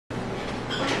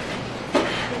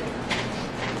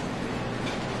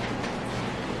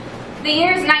The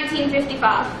year is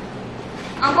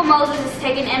 1955. Uncle Moses is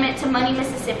taking Emmett to Money,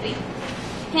 Mississippi.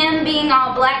 Him being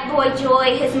all black boy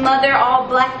joy, his mother all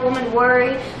black woman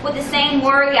worry, with the same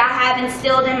worry I have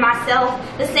instilled in myself,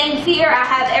 the same fear I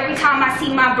have every time I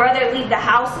see my brother leave the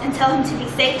house and tell him to be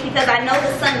safe because I know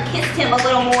the sun kissed him a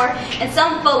little more, and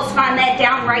some folks find that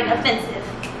downright offensive.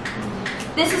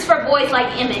 This is for boys like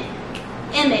Emmett.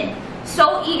 Emmett,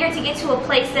 so eager to get to a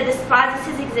place that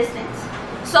despises his existence.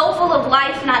 So full of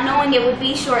life, not knowing it would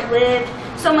be short-lived.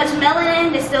 So much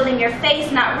melanin distilled in your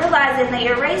face, not realizing that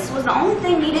your race was the only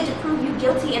thing needed to prove you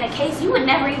guilty in a case you would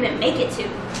never even make it to.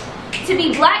 To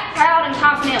be black, proud, and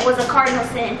confident was a cardinal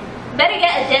sin. Better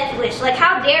yet, a death wish. Like,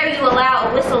 how dare you allow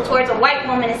a whistle towards a white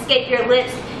woman escape your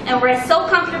lips and rest so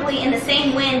comfortably in the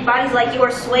same wind bodies like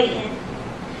yours sway in.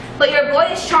 But your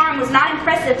boyish charm was not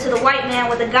impressive to the white man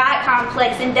with a god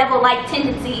complex and devil-like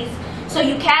tendencies. So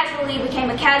you casually became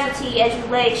a casualty as you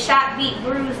lay shot, beat,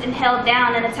 bruised, and held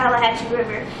down in the Tallahatchie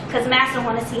River, because Massa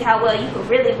wanted to see how well you could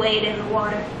really wade in the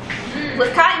water.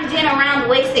 With cotton gin around the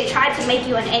waist, they tried to make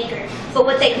you an anchor. But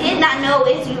what they did not know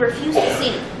is you refused to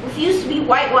sink, refused to be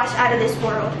whitewashed out of this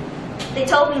world. They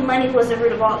told me money was the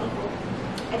root of all evil.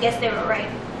 I guess they were right.